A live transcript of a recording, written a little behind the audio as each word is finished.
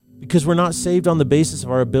because we're not saved on the basis of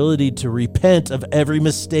our ability to repent of every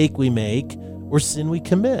mistake we make or sin we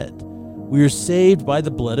commit. We are saved by the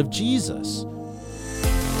blood of Jesus.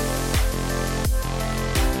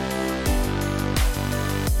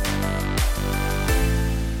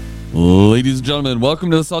 Ladies and gentlemen, welcome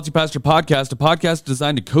to the Salty Pastor Podcast, a podcast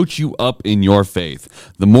designed to coach you up in your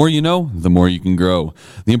faith. The more you know, the more you can grow.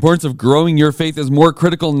 The importance of growing your faith is more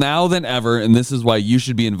critical now than ever, and this is why you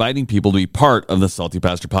should be inviting people to be part of the Salty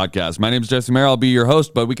Pastor Podcast. My name is Jesse Mayer. I'll be your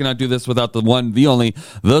host, but we cannot do this without the one, the only,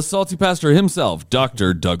 the Salty Pastor himself,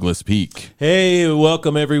 Dr. Douglas Peak. Hey,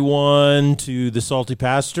 welcome everyone to the Salty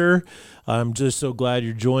Pastor. I'm just so glad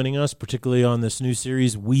you're joining us, particularly on this new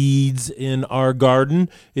series, Weeds in Our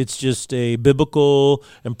Garden. It's just a biblical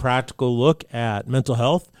and practical look at mental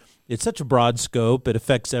health. It's such a broad scope. It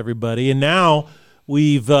affects everybody. And now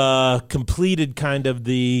we've completed kind of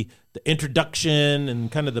the introduction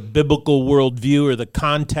and kind of the biblical worldview or the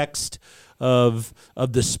context of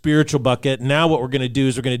the spiritual bucket. Now what we're going to do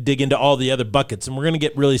is we're going to dig into all the other buckets, and we're going to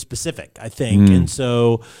get really specific, I think. And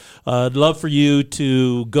so I'd love for you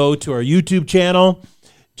to go to our YouTube channel.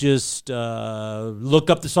 Just look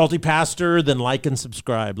up the Salty Pastor, then like and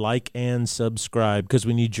subscribe, because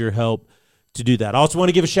we need your help to do that. I also want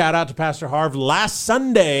to give a shout out to Pastor Harv. Last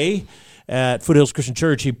Sunday at Foothills Christian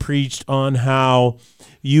Church, he preached on how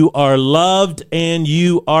you are loved and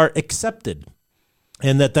you are accepted.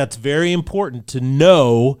 And that's very important to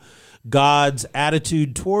know God's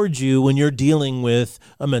attitude towards you when you're dealing with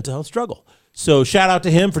a mental health struggle. So shout out to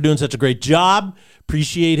him for doing such a great job.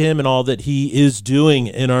 Appreciate him and all that he is doing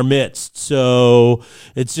in our midst. So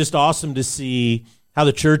it's just awesome to see how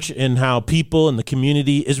the church and how people and the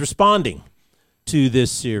community is responding to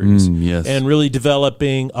this series. Yes. And really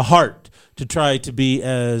developing a heart to try to be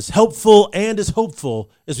as helpful and as hopeful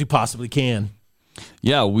as we possibly can.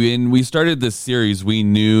 Yeah, when we started this series, we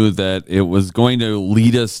knew that it was going to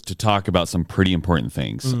lead us to talk about some pretty important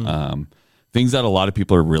things. Things that a lot of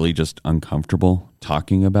people are really just uncomfortable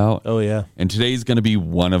talking about. Oh, yeah. And today's going to be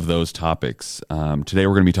one of those topics. Today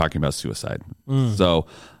we're going to be talking about suicide. So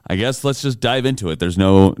I guess let's just dive into it. There's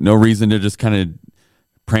no reason to just kind of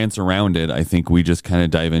prance around it. I think we just kind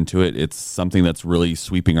of dive into it. It's something that's really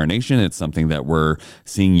sweeping our nation. It's something that we're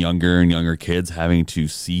seeing younger and younger kids having to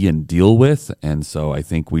see and deal with. And so I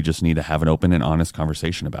think we just need to have an open and honest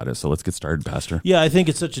conversation about it. So let's get started, Pastor. Yeah, I think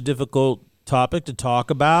it's such a difficult topic to talk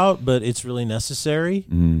about, but it's really necessary.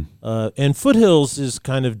 And Foothills has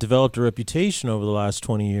kind of developed a reputation over the last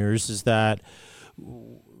 20 years is that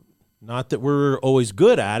not that we're always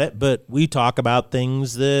good at it, but we talk about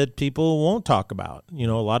things that people won't talk about. You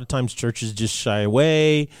know, a lot of times churches just shy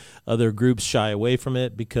away, other groups shy away from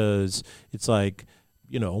it because it's like,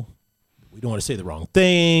 you know, we don't want to say the wrong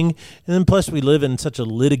thing. And then plus we live in such a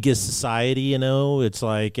litigious society, you know. It's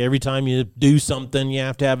like every time you do something, you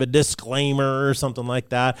have to have a disclaimer or something like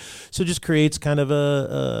that. So it just creates kind of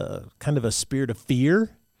a spirit of fear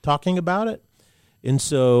talking about it. And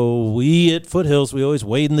so we at Foothills, we always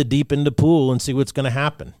wade in the deep end of the pool and see what's going to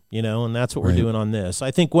happen, you know, and that's what we're doing on this.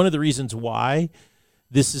 I think one of the reasons why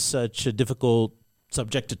this is such a difficult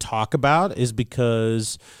subject to talk about is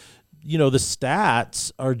because, you know, the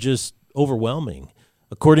stats are just overwhelming.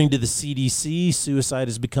 According to the CDC, suicide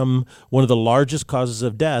has become one of the largest causes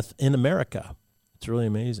of death in America. It's really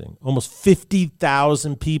amazing. Almost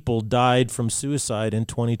 50,000 people died from suicide in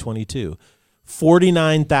 2022.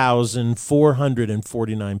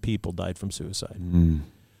 49,449 people died from suicide.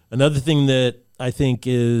 Another thing that I think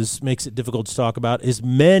makes it difficult to talk about is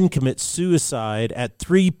men commit suicide at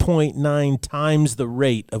 3.9 times the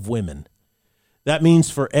rate of women. That means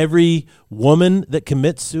for every woman that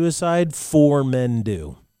commits suicide, 4 men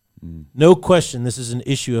do. No question, this is an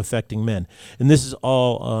issue affecting men. And this is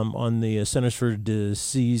all on the Centers for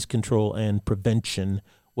Disease Control and Prevention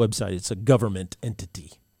website. It's a government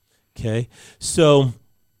entity. Okay, so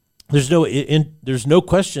there's no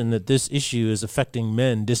question that this issue is affecting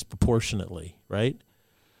men disproportionately, right?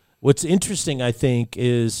 What's interesting, I think,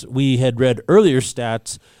 is we had read earlier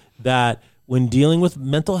stats that when dealing with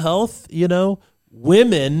mental health, you know,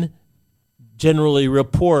 women generally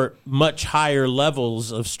report much higher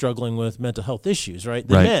levels of struggling with mental health issues, right,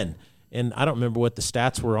 than men. And I don't remember what the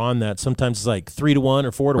stats were on that. Sometimes it's like 3-1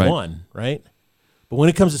 or 4-1, right? But when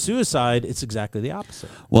it comes to suicide, it's exactly the opposite.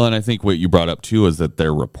 Well, and I think what you brought up too is that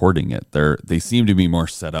they're reporting it. They seem to be more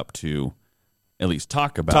set up to at least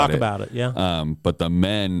talk about it. Yeah. But the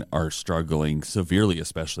men are struggling severely,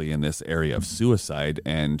 especially in this area of suicide,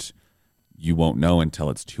 and you won't know until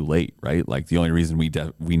it's too late, right? Like the only reason we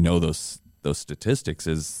know those those statistics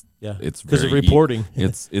is it's because of very reporting.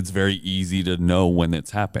 It's very easy to know when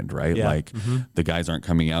it's happened, right? Yeah. Like the guys aren't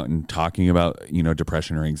coming out and talking about,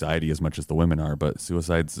 depression or anxiety as much as the women are, but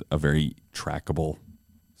suicide's a very trackable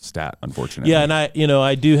stat, unfortunately. Yeah, and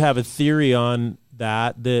I do have a theory on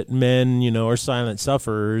that men, are silent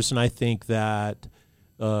sufferers, and I think that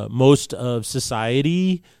most of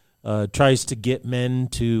society tries to get men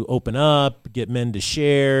to open up, get men to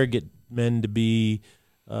share, get men to be,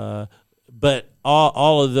 but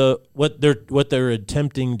all of what they're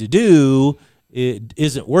attempting to do, it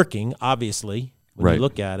isn't working. Obviously, when you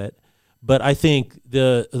look at it, but I think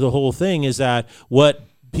the whole thing is that what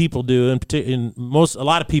people do, and a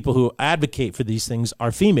lot of people who advocate for these things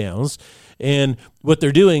are females, and what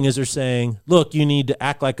they're doing is they're saying, look, you need to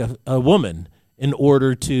act like a woman in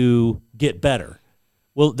order to get better.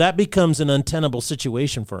 Well, that becomes an untenable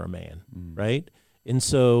situation for a man, right? And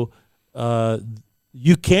so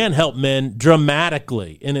you can help men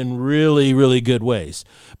dramatically and in really, really good ways.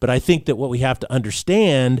 But I think that what we have to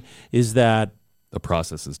understand is that the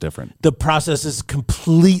process is different. The process is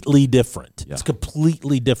completely different. Yeah. It's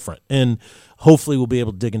completely different. And hopefully we'll be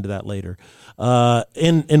able to dig into that later.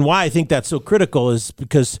 And why I think that's so critical is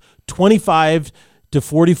because 25 to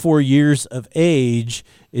 44 years of age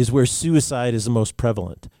is where suicide is the most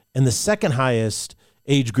prevalent. And the second highest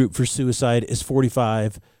age group for suicide is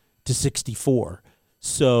 45 to 64.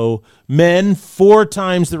 So men 4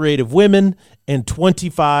 times the rate of women, and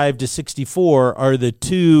 25 to 64 are the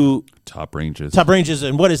two top ranges.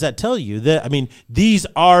 And what does that tell you? These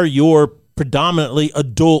are your predominantly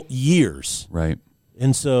adult years. Right.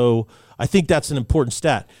 And so I think that's an important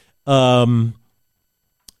stat.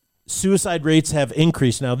 Suicide rates have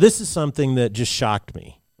increased. Now, this is something that just shocked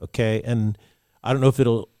me, okay? And I don't know if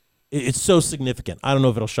it's so significant. I don't know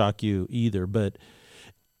if it'll shock you either, but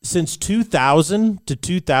since 2000 to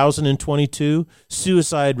 2022,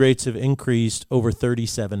 suicide rates have increased over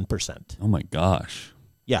 37%. Oh my gosh.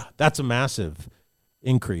 Yeah, that's a massive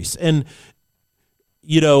increase. And,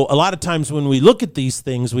 a lot of times when we look at these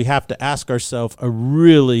things, we have to ask ourselves a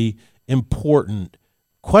really important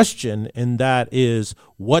question, and that is,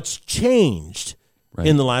 what's changed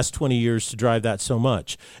in the last 20 years to drive that so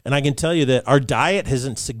much? And I can tell you that our diet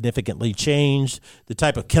hasn't significantly changed. The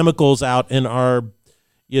type of chemicals out in our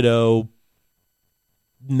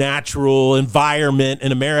natural environment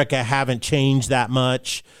in America haven't changed that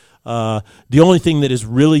much. The only thing that has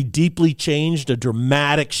really deeply changed, a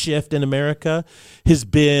dramatic shift in America, has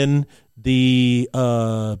been the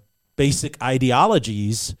basic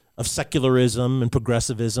ideologies of secularism and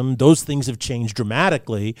progressivism. Those things have changed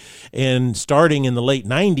dramatically. And starting in the late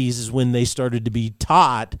 90s is when they started to be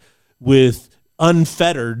taught with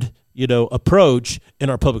unfettered, approach in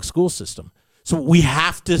our public school system. So we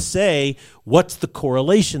have to say, what's the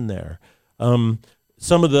correlation there?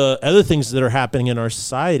 Some of the other things that are happening in our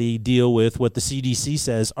society deal with what the CDC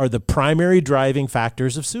says are the primary driving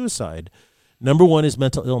factors of suicide. Number 1 is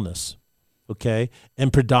mental illness, okay?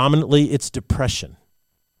 And predominantly it's depression,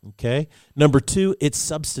 okay? Number 2, it's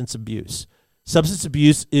substance abuse. Substance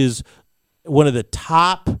abuse is one of the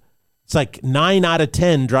top, it's like 9 out of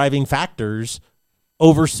 10 driving factors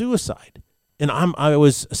over suicide. And I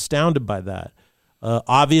was astounded by that.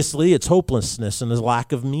 Obviously, it's hopelessness and a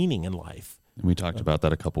lack of meaning in life. And we talked about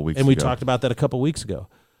that a couple weeks ago. And we talked about that a couple weeks ago.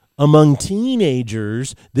 Among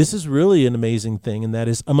teenagers, this is really an amazing thing, and that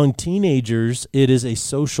is among teenagers, it is a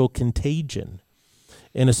social contagion.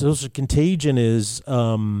 And a social contagion is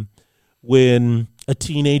when a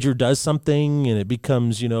teenager does something and it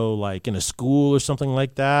becomes, like in a school or something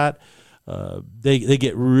like that, they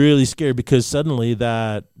get really scared because suddenly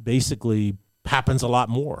that basically happens a lot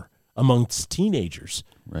more amongst teenagers.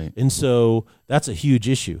 Right. And so that's a huge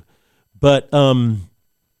issue. But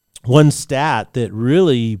one stat that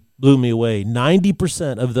really blew me away,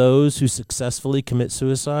 90% of those who successfully commit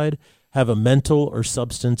suicide have a mental or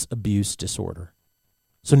substance abuse disorder.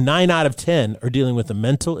 So 9 out of 10 are dealing with a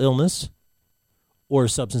mental illness or a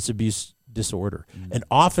substance abuse disorder. And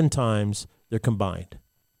oftentimes they're combined.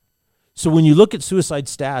 So when you look at suicide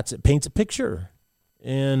stats, it paints a picture.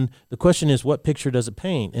 And the question is, what picture does it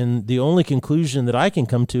paint? And the only conclusion that I can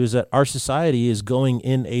come to is that our society is going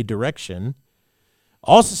in a direction.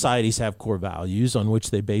 All societies have core values on which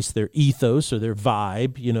they base their ethos or their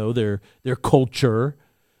vibe, their culture.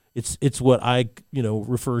 It's what I,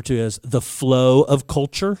 refer to as the flow of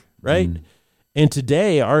culture, right? And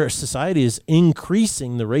today our society is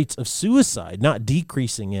increasing the rates of suicide, not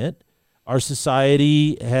decreasing it. Our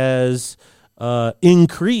society has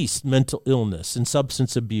increased mental illness and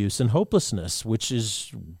substance abuse and hopelessness, which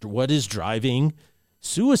is what is driving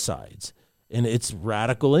suicides, and it's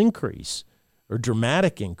radical increase. or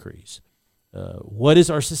dramatic increase? What is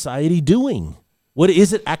our society doing? What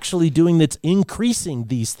is it actually doing that's increasing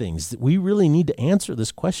these things? We really need to answer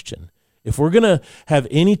this question. If we're going to have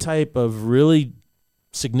any type of really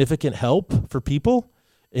significant help for people,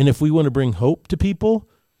 and if we want to bring hope to people,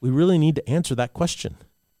 we really need to answer that question.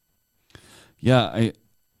 Yeah,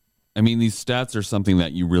 I mean, these stats are something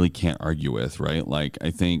that you really can't argue with, right? Like,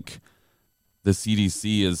 I think the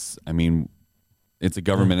CDC is, I mean, it's a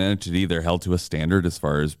government entity. They're held to a standard as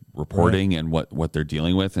far as reporting and what they're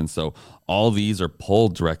dealing with. And so all these are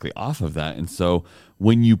pulled directly off of that. And so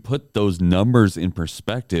when you put those numbers in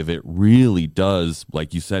perspective, it really does,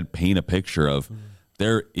 like you said, paint a picture of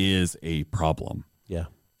there is a problem. Yeah.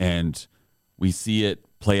 And we see it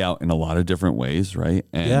play out in a lot of different ways, right?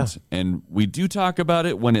 And we do talk about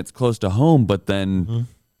it when it's close to home, but then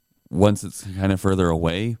once it's kind of further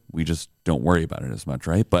away, we just don't worry about it as much,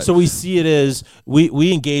 right? But so we see it as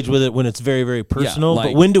we engage with it when it's very, very personal.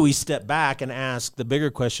 But when do we step back and ask the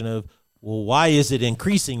bigger question of, well, why is it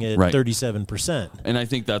increasing at 37%? And I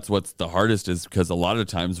think that's what's the hardest, is because a lot of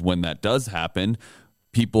times when that does happen,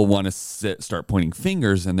 people want to start pointing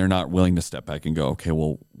fingers, and they're not willing to step back and go, okay,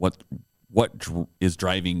 well, what is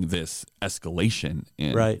driving this escalation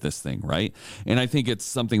in this thing, right? And I think it's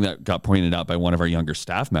something that got pointed out by one of our younger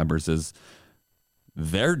staff members is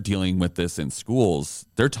they're dealing with this in schools.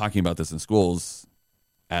 They're talking about this in schools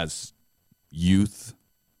as youth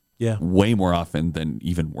way more often than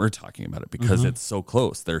even we're talking about it, because it's so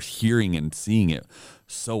close. They're hearing and seeing it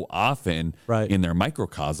so often in their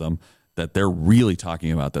microcosm that they're really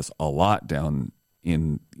talking about this a lot down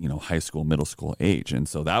in, high school, middle school age. And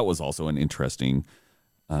so that was also an interesting,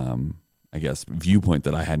 I guess, viewpoint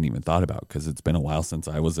that I hadn't even thought about, because it's been a while since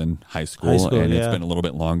I was in high school and it's been a little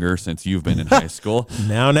bit longer since you've been in high school.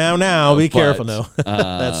 Now, be careful now.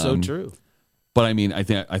 That's so true. But I mean, I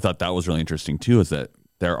thought that was really interesting too, is that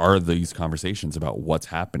there are these conversations about what's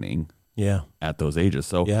happening at those ages.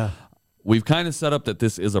 So we've kind of set up that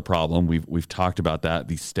this is a problem. We've talked about that.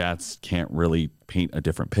 These stats can't really paint a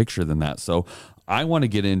different picture than that. So I want to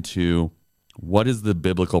get into, what is the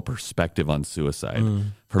biblical perspective on suicide?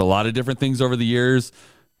 Heard a lot of different things over the years.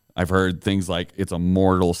 I've heard things like it's a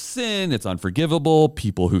mortal sin, it's unforgivable,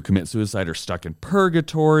 people who commit suicide are stuck in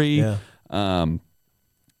purgatory. Can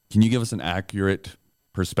you give us an accurate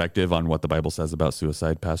perspective on what the Bible says about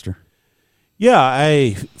suicide, Pastor?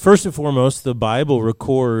 Yeah, first and foremost, the Bible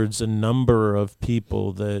records a number of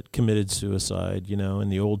people that committed suicide. In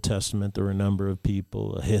the Old Testament, there were a number of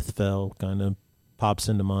people. Ahithophel kind of pops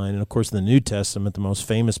into mind. And, of course, in the New Testament, the most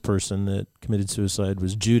famous person that committed suicide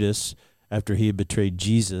was Judas after he had betrayed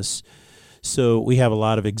Jesus. So we have a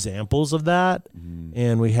lot of examples of that,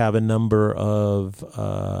 and we have a number of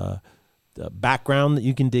background that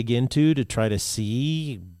you can dig into to try to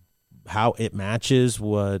see how it matches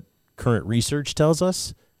what current research tells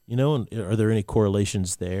us, and are there any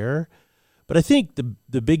correlations there? But I think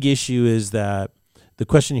the big issue is that the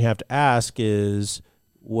question you have to ask is,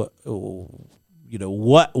 why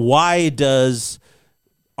does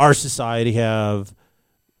our society have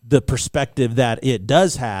the perspective that it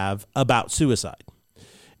does have about suicide?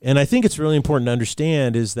 And I think it's really important to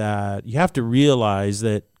understand is that you have to realize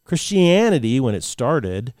that Christianity, when it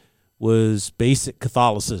started, was basic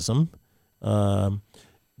Catholicism.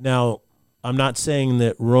 Now, I'm not saying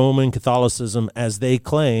that Roman Catholicism, as they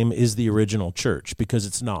claim, is the original church, because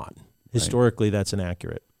it's not. Historically, that's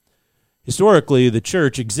inaccurate. Historically, the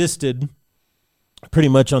church existed pretty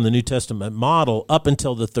much on the New Testament model up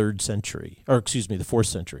until the 4th century.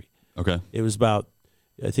 Okay. It was about,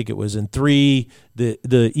 I think it was in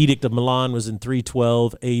the Edict of Milan was in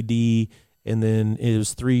 312 AD, and then it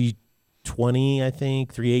was 320, I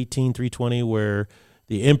think, 318, 320, where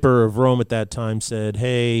the emperor of Rome at that time said,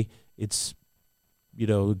 hey, Christianity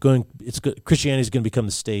is going to become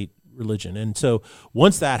the state religion. And so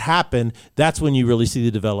once that happened, that's when you really see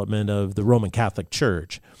the development of the Roman Catholic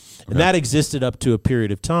Church. And that existed up to a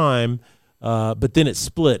period of time, but then it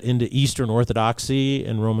split into Eastern Orthodoxy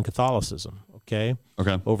and Roman Catholicism,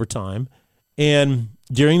 over time. And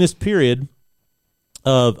during this period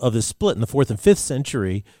of the split in the 4th and 5th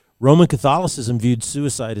century, Roman Catholicism viewed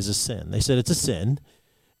suicide as a sin. They said it's a sin.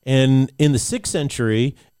 And in the 6th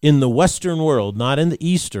century, in the Western world, not in the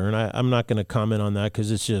Eastern, I'm not going to comment on that because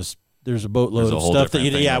it's just, there's a boatload of stuff that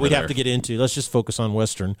we'd have to get into. Let's just focus on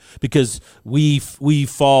Western, because we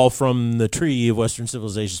fall from the tree of Western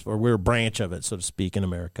civilizations, or we're a branch of it, so to speak, in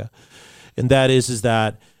America. And that is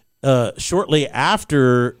that shortly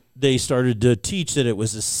after they started to teach that it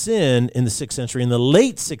was a sin in the 6th century, in the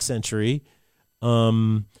late 6th century,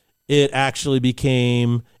 it actually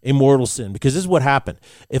became a mortal sin. Because this is what happened.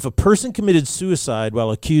 If a person committed suicide while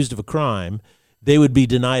accused of a crime, they would be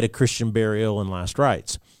denied a Christian burial and last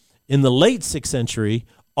rites. In the late 6th century,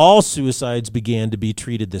 all suicides began to be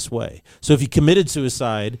treated this way. So if you committed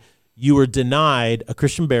suicide, you were denied a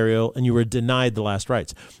Christian burial and you were denied the last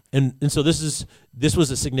rites. And so this was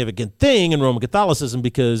a significant thing in Roman Catholicism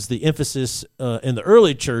because the emphasis in the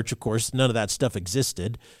early church, of course, none of that stuff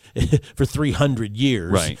existed for 300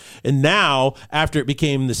 years. Right. And now, after it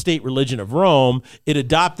became the state religion of Rome, it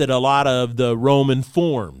adopted a lot of the Roman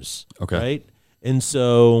forms. Okay. Right? And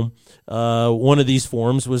so one of these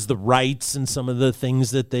forms was the rites and some of the things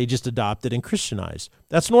that they just adopted and Christianized.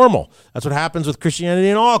 That's normal. That's what happens with Christianity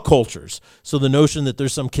in all cultures. So the notion that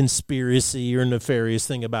there's some conspiracy or nefarious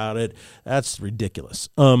thing about it, that's ridiculous.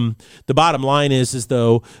 The bottom line is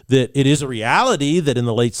though that it is a reality that in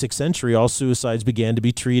the late 6th century, all suicides began to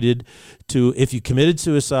be treated to, if you committed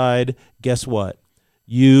suicide, guess what?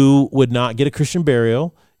 You would not get a Christian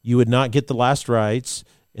burial. You would not get the last rites.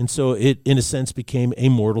 And so it, in a sense, became a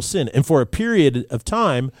mortal sin. And for a period of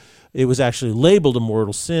time, it was actually labeled a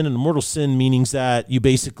mortal sin. And a mortal sin means that you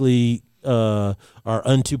basically are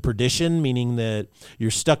unto perdition, meaning that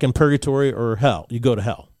you're stuck in purgatory or hell. You go to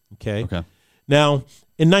hell. Okay. Now,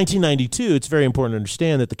 in 1992, it's very important to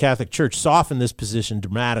understand that the Catholic Church softened this position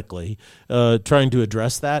dramatically, trying to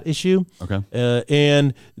address that issue.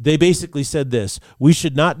 And they basically said this: we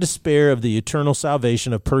should not despair of the eternal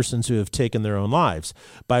salvation of persons who have taken their own lives.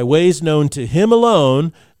 By ways known to him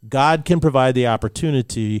alone, God can provide the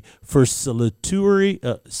opportunity for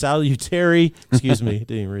salutary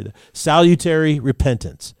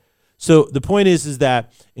repentance. So the point is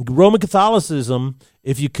that in Roman Catholicism,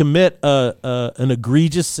 if you commit an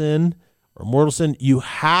egregious sin or mortal sin, you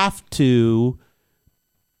have to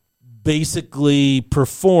basically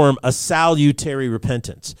perform a salutary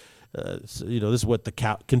repentance. So, this is what the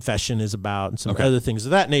confession is about and some other things of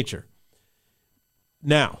that nature.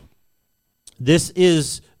 Now, this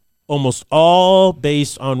is almost all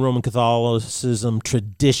based on Roman Catholicism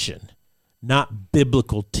tradition, not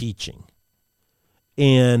biblical teaching.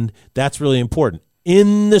 And that's really important.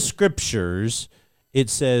 In the scriptures, it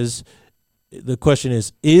says, the question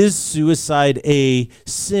is suicide a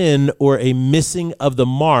sin or a missing of the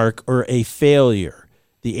mark or a failure?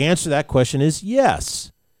 The answer to that question is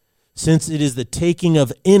yes. Since it is the taking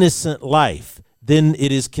of innocent life, then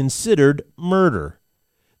it is considered murder.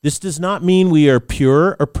 This does not mean we are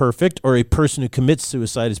pure or perfect, or a person who commits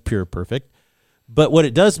suicide is pure or perfect. But what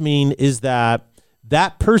it does mean is that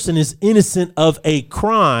that person is innocent of a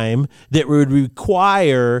crime that would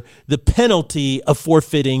require the penalty of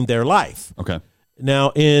forfeiting their life.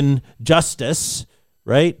 Now, in justice,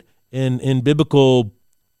 right, in biblical,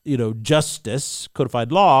 justice,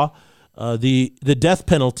 codified law, the death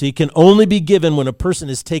penalty can only be given when a person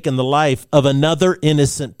has taken the life of another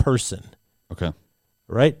innocent person.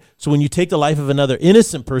 Right? So when you take the life of another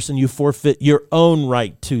innocent person, you forfeit your own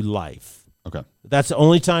right to life. That's the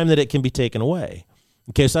only time that it can be taken away.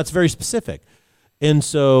 Okay, so that's very specific. And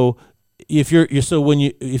so if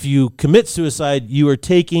you commit suicide, you are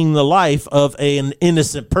taking the life of an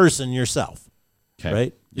innocent person yourself.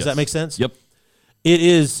 Right? Does that make sense? Yep. It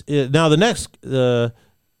is now the next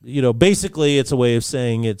basically it's a way of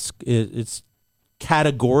saying it's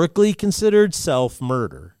categorically considered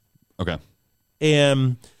self-murder.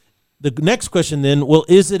 And the next question then, well,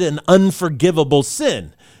 is it an unforgivable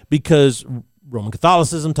sin? Because Roman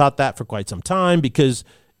Catholicism taught that for quite some time, because,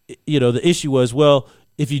 the issue was, well,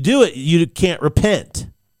 if you do it, you can't repent,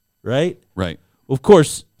 right? Of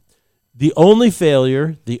course, the only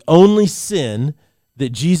failure, the only sin that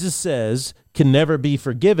Jesus says can never be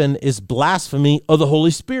forgiven is blasphemy of the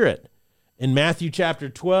Holy Spirit. In Matthew chapter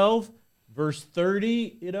 12, verse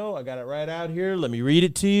 30, I got it right out here. Let me read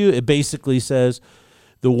it to you. It basically says,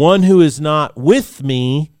 the one who is not with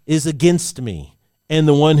me is against me, and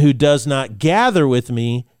the one who does not gather with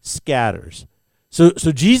me scatters. So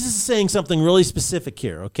Jesus is saying something really specific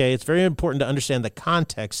here, okay? It's very important to understand the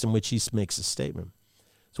context in which he makes a statement.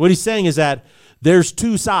 So what he's saying is that there's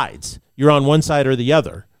two sides. You're on one side or the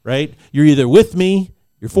other, right? You're either with me,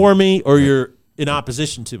 you're for me, or you're in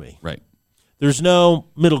opposition to me. There's no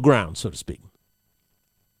middle ground, so to speak.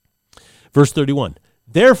 Verse 31,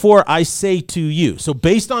 therefore I say to you. So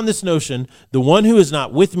based on this notion, the one who is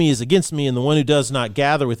not with me is against me, and the one who does not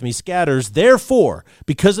gather with me scatters. Therefore,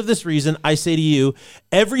 because of this reason, I say to you,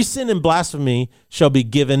 every sin and blasphemy shall be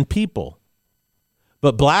given people.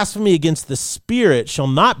 But blasphemy against the Spirit shall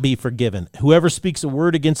not be forgiven. Whoever speaks a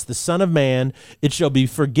word against the Son of Man, it shall be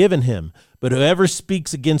forgiven him. But whoever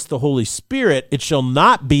speaks against the Holy Spirit, it shall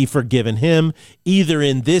not be forgiven him, either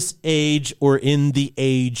in this age or in the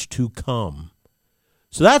age to come.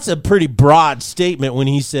 So that's a pretty broad statement when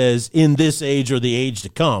he says in this age or the age to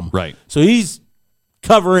come. Right. So he's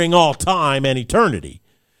covering all time and eternity.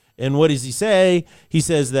 And what does he say? He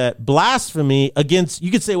says that blasphemy against,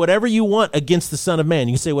 you could say whatever you want against the Son of Man.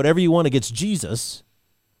 You can say whatever you want against Jesus,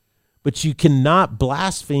 but you cannot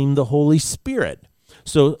blaspheme the Holy Spirit.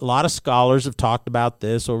 So a lot of scholars have talked about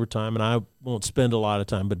this over time, and I won't spend a lot of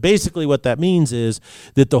time. But basically what that means is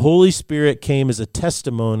that the Holy Spirit came as a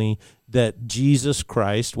testimony that Jesus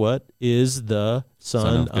Christ, is the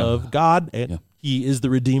Son of God, and he is the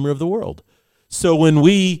Redeemer of the world. So when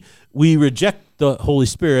we reject the Holy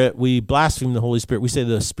Spirit, we blaspheme the Holy Spirit. We say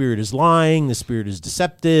the Spirit is lying, the Spirit is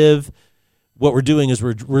deceptive. What we're doing is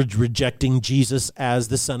we're rejecting Jesus as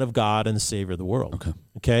the Son of God and the Savior of the world.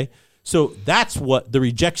 Okay? So that's what the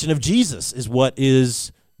rejection of Jesus is, what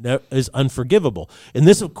is unforgivable. And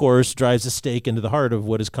this, of course, drives a stake into the heart of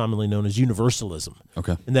what is commonly known as universalism.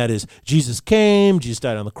 Okay. And that is Jesus came, Jesus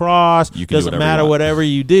died on the cross. You can doesn't matter whatever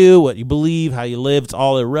you do, what you believe, how you live, it's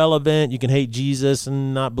all irrelevant. You can hate Jesus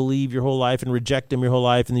and not believe your whole life and reject him your whole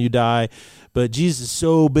life and then you die. But Jesus is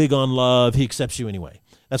so big on love, he accepts you anyway.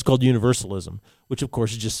 That's called universalism, which, of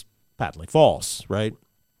course, is just patently false, right?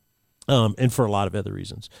 And for a lot of other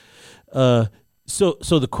reasons. So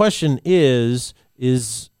the question is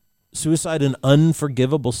suicide an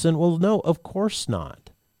unforgivable sin? Well, no, of course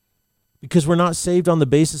not. Because we're not saved on the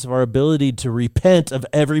basis of our ability to repent of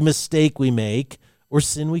every mistake we make or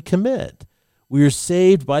sin we commit. We are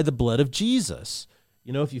saved by the blood of Jesus.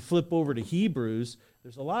 You know, if you flip over to Hebrews,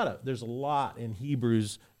 there's a lot in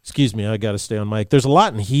Hebrews. Excuse me, I got to stay on mic. There's a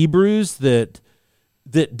lot in Hebrews that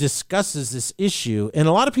discusses this issue. And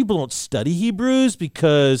a lot of people don't study Hebrews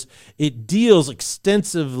because it deals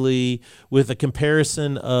extensively with a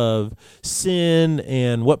comparison of sin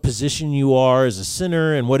and what position you are as a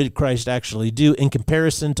sinner and what did Christ actually do in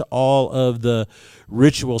comparison to all of the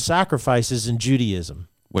ritual sacrifices in Judaism.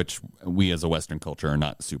 Which we as a Western culture are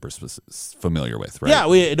not super familiar with, right?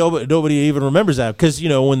 Yeah, nobody even remembers that because, you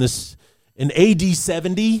know, when in AD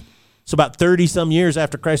 70, so about 30-some years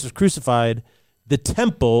after Christ was crucified, the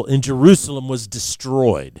temple in Jerusalem was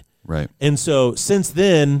destroyed. Right. And so since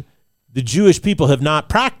then, the Jewish people have not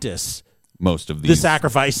practiced most of the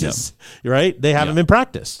sacrifices, right? They haven't been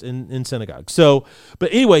practiced in synagogues. So,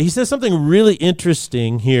 but anyway, he says something really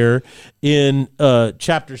interesting here in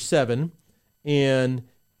chapter 7, and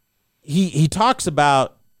he talks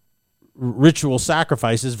about ritual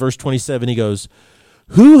sacrifices. Verse 27, he goes,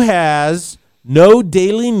 "Who has no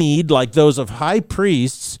daily need like those of high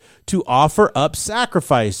priests to offer up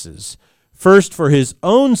sacrifices, first for his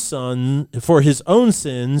own sins,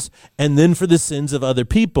 and then for the sins of other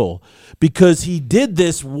people. Because he did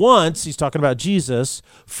this once," he's talking about Jesus,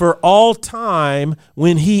 "for all time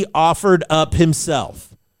when he offered up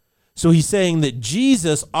himself." So he's saying that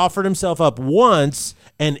Jesus offered himself up once,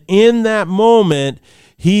 and in that moment,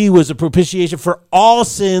 he was a propitiation for all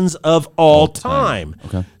sins of all time.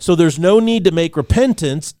 Okay. So there's no need to make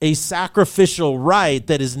repentance a sacrificial rite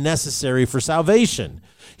that is necessary for salvation.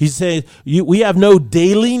 He's saying we have no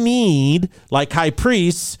daily need, like high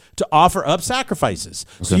priests, to offer up sacrifices.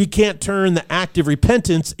 Okay. So you can't turn the act of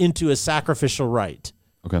repentance into a sacrificial rite.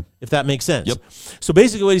 Okay. If that makes sense. Yep. So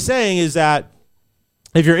basically what he's saying is that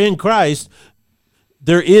if you're in Christ,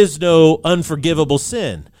 there is no unforgivable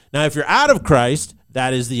sin. Now, if you're out of Christ,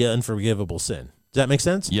 that is the unforgivable sin. Does that make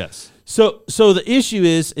sense? Yes. So the issue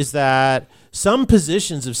is that some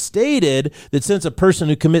positions have stated that since a person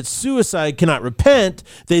who commits suicide cannot repent,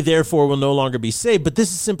 they therefore will no longer be saved. But this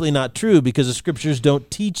is simply not true because the scriptures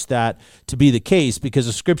don't teach that to be the case, because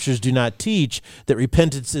the scriptures do not teach that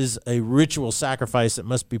repentance is a ritual sacrifice that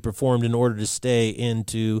must be performed in order to stay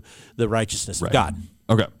into the righteousness of God.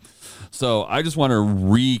 Okay. So I just want to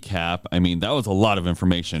recap. I mean, that was a lot of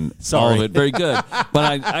information. Sorry. All of it very good.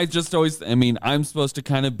 But I just always, I'm supposed to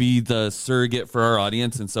kind of be the surrogate for our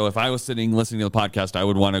audience. And so if I was sitting listening to the podcast, I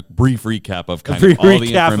would want a brief recap of kind of all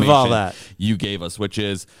the information all that you gave us, which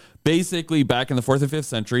is basically back in the 4th and 5th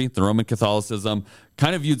century, the Roman Catholicism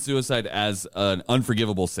kind of viewed suicide as an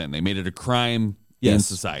unforgivable sin. They made it a crime in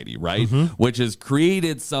society, right? Mm-hmm. Which has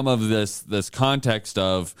created some of this context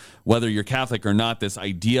of whether you're Catholic or not. This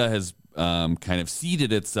idea has kind of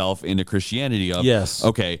seeded itself into Christianity of,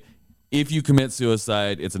 okay, if you commit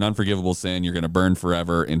suicide, it's an unforgivable sin. You're going to burn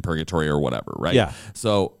forever in purgatory or whatever, right? Yeah.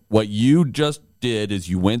 So what you just did is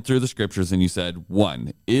you went through the scriptures and you said,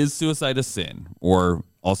 1, is suicide a sin, or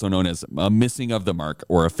also known as a missing of the mark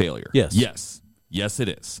or a failure? Yes. Yes. Yes, it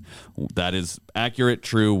is. That is accurate,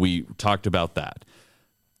 true. We talked about that.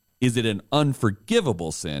 Is it an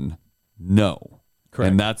unforgivable sin? No. Correct.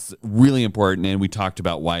 And that's really important. And we talked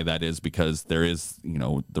about why that is, because there is,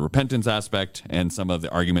 the repentance aspect, and some of the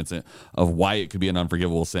arguments of why it could be an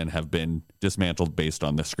unforgivable sin have been dismantled based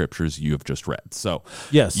on the scriptures you have just read. So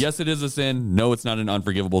yes, it is a sin. No, it's not an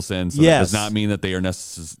unforgivable sin. So that does not mean that they are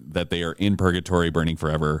that they are in purgatory burning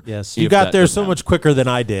forever. Yes. You got there so much quicker than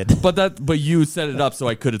I did. But you set it up so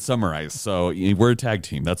I could summarize. So we're a tag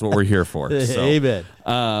team. That's what we're here for. So,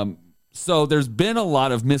 amen. So there's been a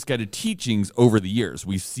lot of misguided teachings over the years.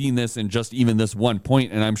 We've seen this in just even this one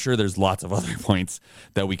point, and I'm sure there's lots of other points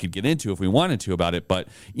that we could get into if we wanted to about it. But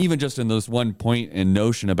even just in this one point and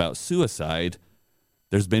notion about suicide,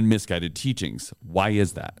 there's been misguided teachings. Why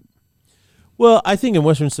is that? Well, I think in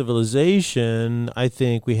Western civilization, I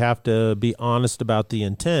think we have to be honest about the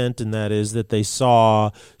intent, and that is that they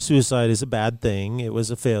saw suicide as a bad thing. It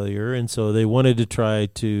was a failure, and so they wanted to try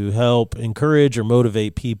to help encourage or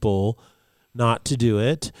motivate people not to do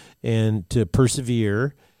it and to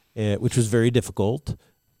persevere, which was very difficult.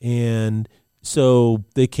 And so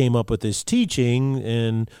they came up with this teaching,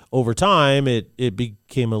 and over time it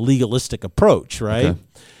became a legalistic approach, right? Okay.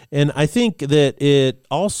 And I think that it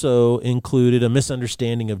also included a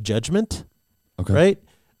misunderstanding of judgment, right?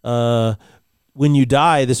 When you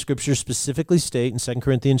die, the scriptures specifically state in 2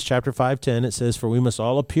 Corinthians chapter 5:10, it says, "For we must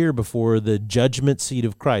all appear before the judgment seat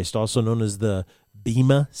of Christ," also known as the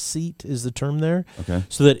Bema seat is the term there,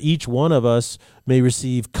 so that each one of us may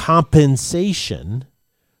receive compensation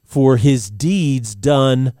for his deeds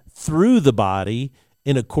done through the body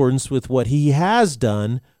in accordance with what he has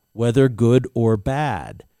done, whether good or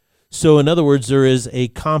bad. So in other words, there is a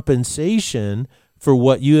compensation for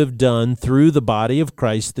what you have done through the body of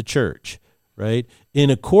Christ, the church, right? In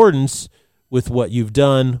accordance with what you've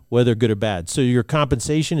done, whether good or bad. So your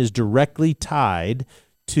compensation is directly tied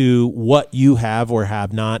to what you have or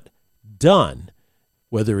have not done,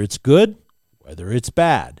 whether it's good, whether it's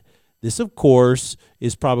bad. This, of course,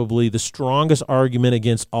 is probably the strongest argument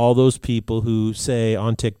against all those people who say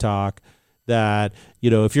on TikTok that,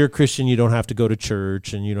 if you're a Christian, you don't have to go to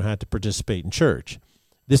church and you don't have to participate in church.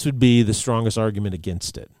 This would be the strongest argument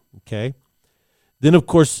against it, okay? Then, of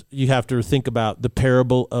course, you have to think about the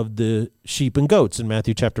parable of the sheep and goats in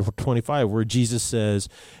Matthew chapter 25, where Jesus says,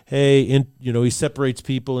 hey, he separates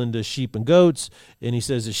people into sheep and goats, and he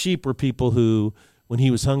says the sheep were people who, when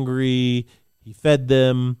he was hungry, he fed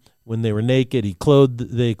them. When they were naked,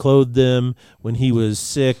 they clothed them. When he was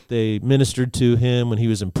sick, they ministered to him. When he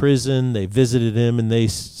was in prison, they visited him, and they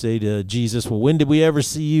say to Jesus, well, when did we ever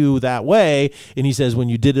see you that way? And he says, when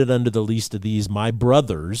you did it unto the least of these, my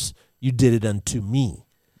brothers, you did it unto me.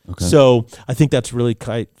 Okay. So I think that's really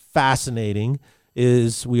quite fascinating,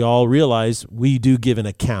 is we all realize we do give an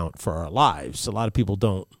account for our lives. A lot of people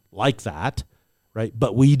don't like that, right?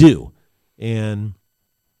 But we do. And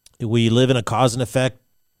we live in a cause and effect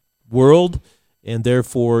world, and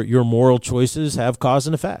therefore your moral choices have cause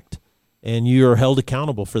and effect, and you are held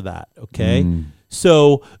accountable for that, okay?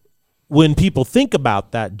 So when people think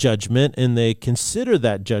about that judgment and they consider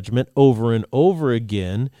that judgment over and over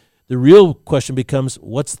again, the real question becomes,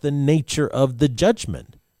 what's the nature of the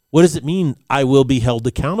judgment? What does it mean I will be held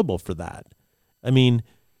accountable for that? I mean,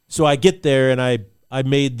 so I get there and I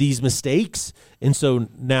made these mistakes, and so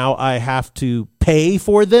now I have to pay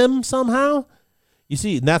for them somehow? You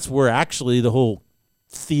see, and that's where actually the whole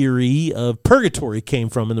theory of purgatory came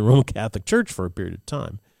from in the Roman Catholic Church for a period of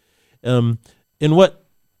time. And what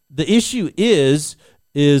the issue is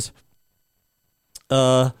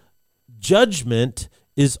judgment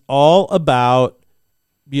is all about,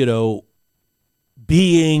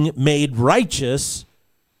 being made righteous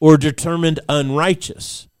or determined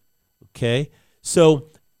unrighteous, okay? So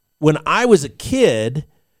when I was a kid,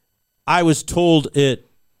 I was told at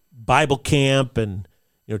Bible camp and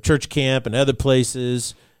church camp and other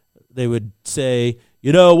places, they would say,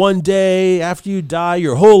 one day after you die,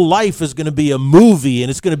 your whole life is going to be a movie and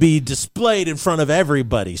it's going to be displayed in front of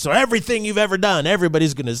everybody. So everything you've ever done,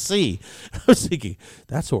 everybody's going to see. I was thinking,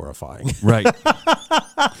 that's horrifying. Right.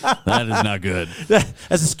 That is not good.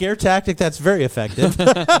 As a scare tactic, that's very effective.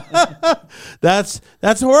 That's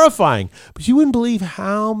horrifying. But you wouldn't believe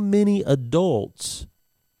how many adults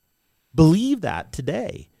believe that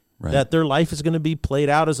today. Right. That their life is going to be played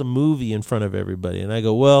out as a movie in front of everybody. And I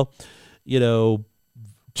go, well,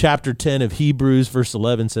 chapter 10 of Hebrews, verse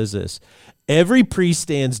 11 says this, every priest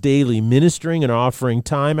stands daily ministering and offering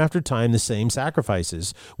time after time the same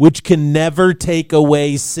sacrifices, which can never take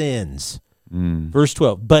away sins. Verse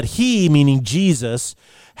 12, but he, meaning Jesus,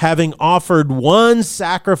 having offered one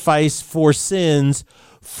sacrifice for sins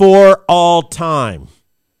for all time,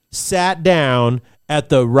 sat down at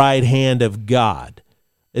the right hand of God.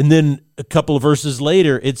 And then a couple of verses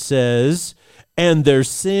later, it says, and their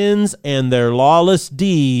sins and their lawless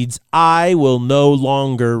deeds I will no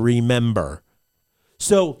longer remember.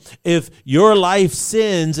 So if your life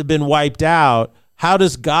sins have been wiped out, how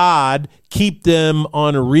does God keep them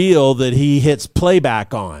on a reel that he hits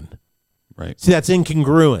playback on? Right. See, that's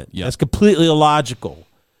incongruent. Yeah. That's completely illogical.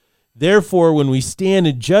 Therefore, when we stand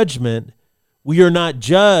in judgment, we are not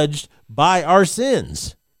judged by our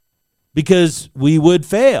sins because we would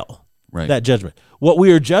fail that judgment. What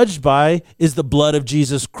we are judged by is the blood of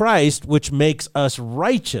Jesus Christ, which makes us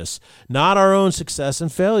righteous, not our own success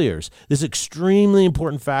and failures. This extremely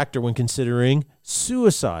important factor when considering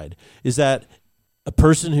suicide is that a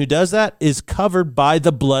person who does that is covered by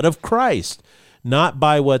the blood of Christ, not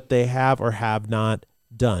by what they have or have not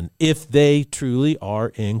done, if they truly are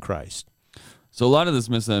in Christ. So a lot of this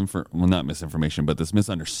not misinformation, but this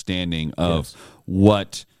misunderstanding of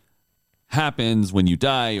what happens when you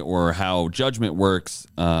die or how judgment works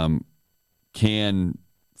can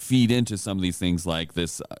feed into some of these things like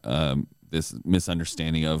this this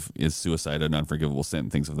misunderstanding of is suicide an unforgivable sin,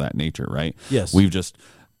 things of that nature, right? Yes.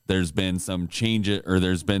 There's been some change, or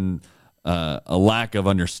there's been a lack of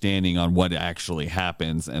understanding on what actually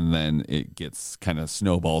happens, and then it gets kind of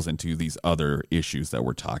snowballs into these other issues that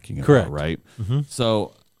we're talking about. Correct. Right? Mm-hmm.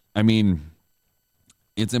 So, I mean,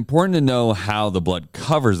 it's important to know how the blood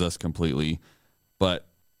covers us completely, but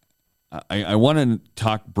I want to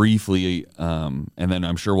talk briefly, and then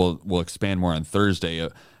I'm sure we'll expand more on Thursday.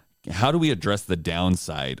 How do we address the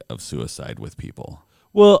downside of suicide with people?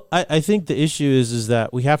 Well, I think the issue is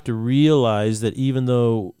that we have to realize that even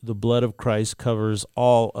though the blood of Christ covers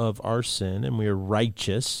all of our sin and we are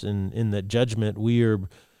righteous, and in that judgment,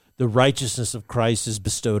 the righteousness of Christ is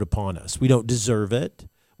bestowed upon us. We don't deserve it.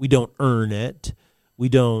 We don't earn it. We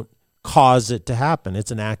don't cause it to happen.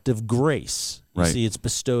 It's an act of grace. You see, it's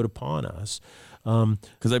bestowed upon us.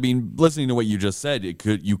 Because I mean, listening to what you just said,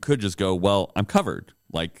 you could just go, well, I'm covered.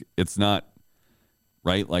 Like, it's not.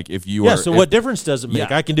 Right, like if you are. So what difference does it make?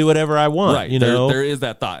 I can do whatever I want. Right, you know, there is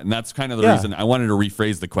that thought, and that's kind of the reason I wanted to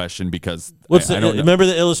rephrase the question because I don't know. Remember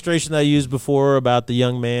the illustration that I used before about the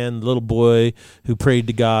young man, the little boy who prayed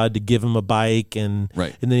to God to give him a bike, and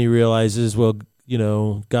then he realizes, well, you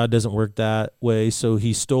know, God doesn't work that way, so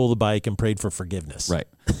he stole the bike and prayed for forgiveness. Right.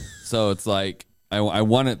 So it's like I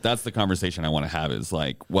want to. That's the conversation I want to have. Is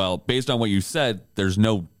like, well, based on what you said, there's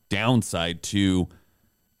no downside to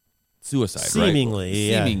suicide,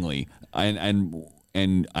 seemingly, right? Seemingly,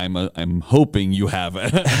 and I'm hoping you have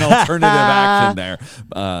an alternative action there.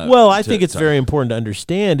 I think it's very important to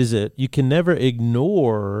understand is that you can never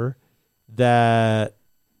ignore that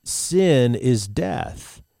sin is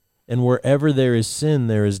death, and wherever there is sin,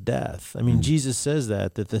 there is death. I mean, Jesus says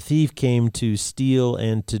that the thief came to steal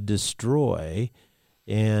and to destroy,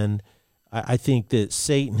 and I think that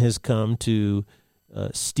Satan has come to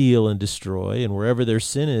steal and destroy, and wherever there's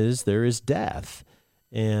sin is, there is death.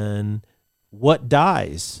 And what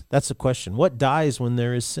dies? That's the question. What dies when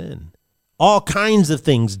there is sin? All kinds of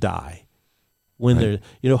things die. When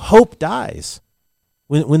hope dies.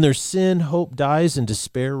 When there's sin, hope dies, and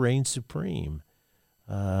despair reigns supreme.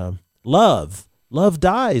 Love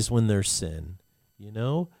dies when there's sin. You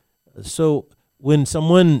know, so when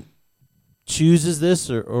someone chooses this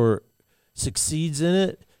or succeeds in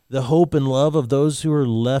it, the hope and love of those who are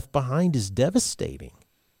left behind is devastating.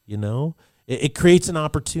 You know, it creates an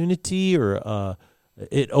opportunity, or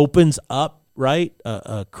it opens up,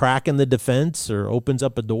 a crack in the defense, or opens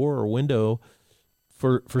up a door or window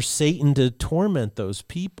for Satan to torment those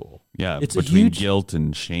people. Yeah, it's between guilt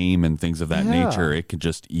and shame and things of that nature, it could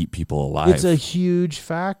just eat people alive. It's a huge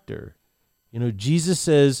factor. You know, Jesus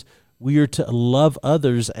says we are to love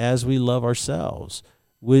others as we love ourselves.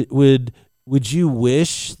 Would you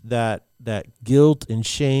wish that guilt and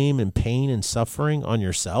shame and pain and suffering on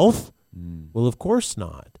yourself? Well, of course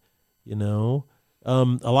not. You know,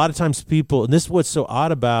 a lot of times people, and this is what's so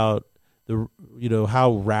odd about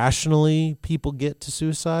how rationally people get to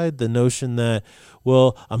suicide, the notion that,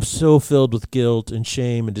 well, I'm so filled with guilt and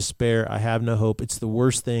shame and despair, I have no hope. It's the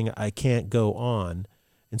worst thing. I can't go on.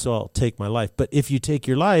 And so I'll take my life. But if you take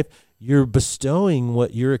your life, you're bestowing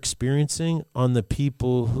what you're experiencing on the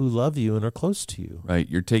people who love you and are close to you. Right.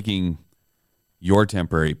 You're taking your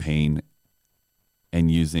temporary pain and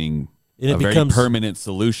using a very permanent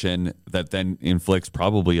solution that then inflicts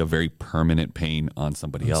probably a very permanent pain on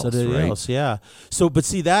somebody else. Somebody else, yeah. So, but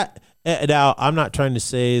see that, now I'm not trying to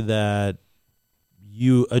say that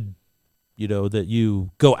that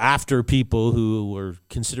you go after people who are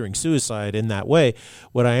considering suicide in that way.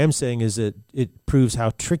 What I am saying is that it proves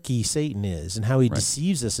how tricky Satan is and how he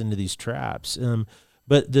deceives us into these traps.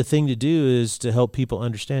 But the thing to do is to help people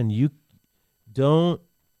understand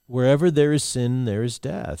wherever there is sin, there is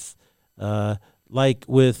death. Like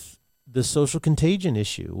with the social contagion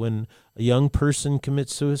issue, when a young person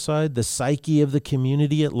commits suicide, the psyche of the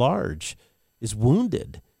community at large is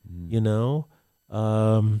wounded,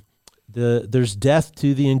 there's death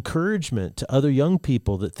to the encouragement to other young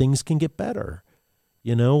people that things can get better.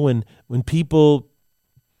 When people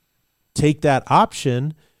take that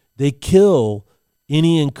option, they kill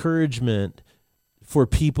any encouragement for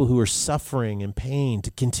people who are suffering and pain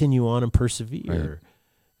to continue on and persevere.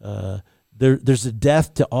 Right. There's a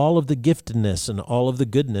death to all of the giftedness and all of the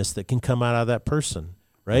goodness that can come out of that person,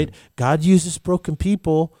 right? God uses broken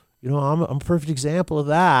people. I'm a perfect example of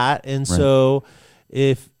that. And so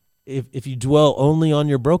if you dwell only on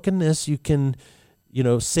your brokenness, you can,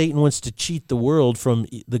 Satan wants to cheat the world from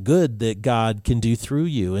the good that God can do through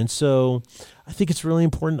you. And so I think it's really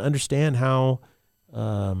important to understand how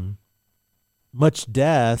much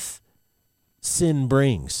death sin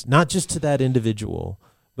brings, not just to that individual,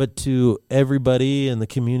 but to everybody and the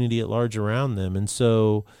community at large around them. And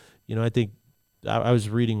so, I think I was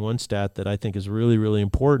reading one stat that I think is really, really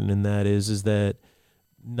important, and that is that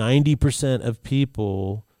 90% of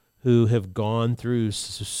people who have gone through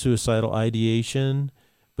suicidal ideation,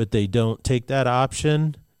 but they don't take that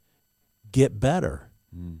option, get better,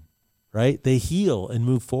 right? They heal and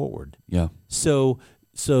move forward. Yeah. So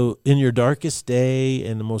in your darkest day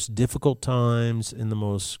and the most difficult times and the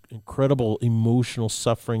most incredible emotional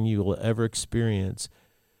suffering you will ever experience,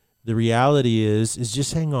 the reality is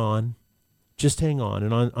just hang on. Just hang on.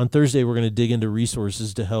 And on Thursday, we're going to dig into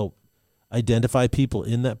resources to help identify people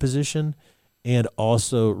in that position and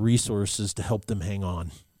also resources to help them hang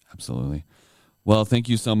on. Absolutely. Well, thank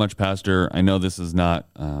you so much, Pastor. I know this is not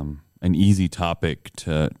an easy topic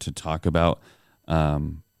to talk about.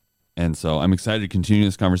 And so I'm excited to continue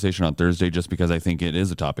this conversation on Thursday just because I think it is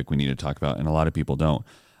a topic we need to talk about and a lot of people don't.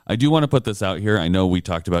 I do want to put this out here. I know we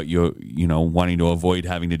talked about you wanting to avoid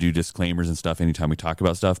having to do disclaimers and stuff anytime we talk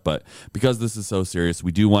about stuff, but because this is so serious,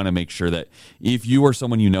 we do want to make sure that if you or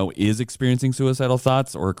someone is experiencing suicidal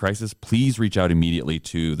thoughts or a crisis, please reach out immediately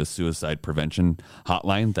to the suicide prevention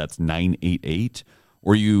hotline. That's 988,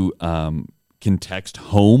 or you can text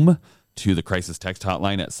HOME to the crisis text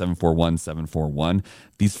hotline at 741-741.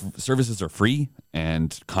 These services are free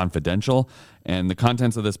and confidential, and the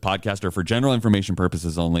contents of this podcast are for general information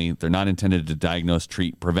purposes only. They're not intended to diagnose,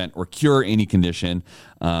 treat, prevent, or cure any condition.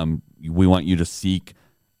 We want you to seek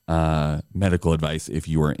medical advice if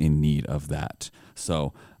you are in need of that.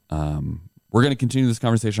 So we're going to continue this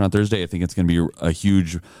conversation on Thursday. I think it's going to be a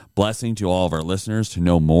huge blessing to all of our listeners to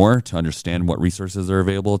know more, to understand what resources are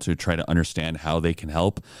available, to try to understand how they can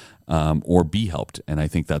help or be helped. And I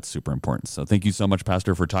think that's super important. So thank you so much,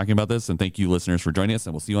 Pastor, for talking about this. And thank you, listeners, for joining us.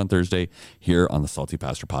 And we'll see you on Thursday here on the Salty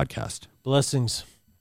Pastor Podcast. Blessings.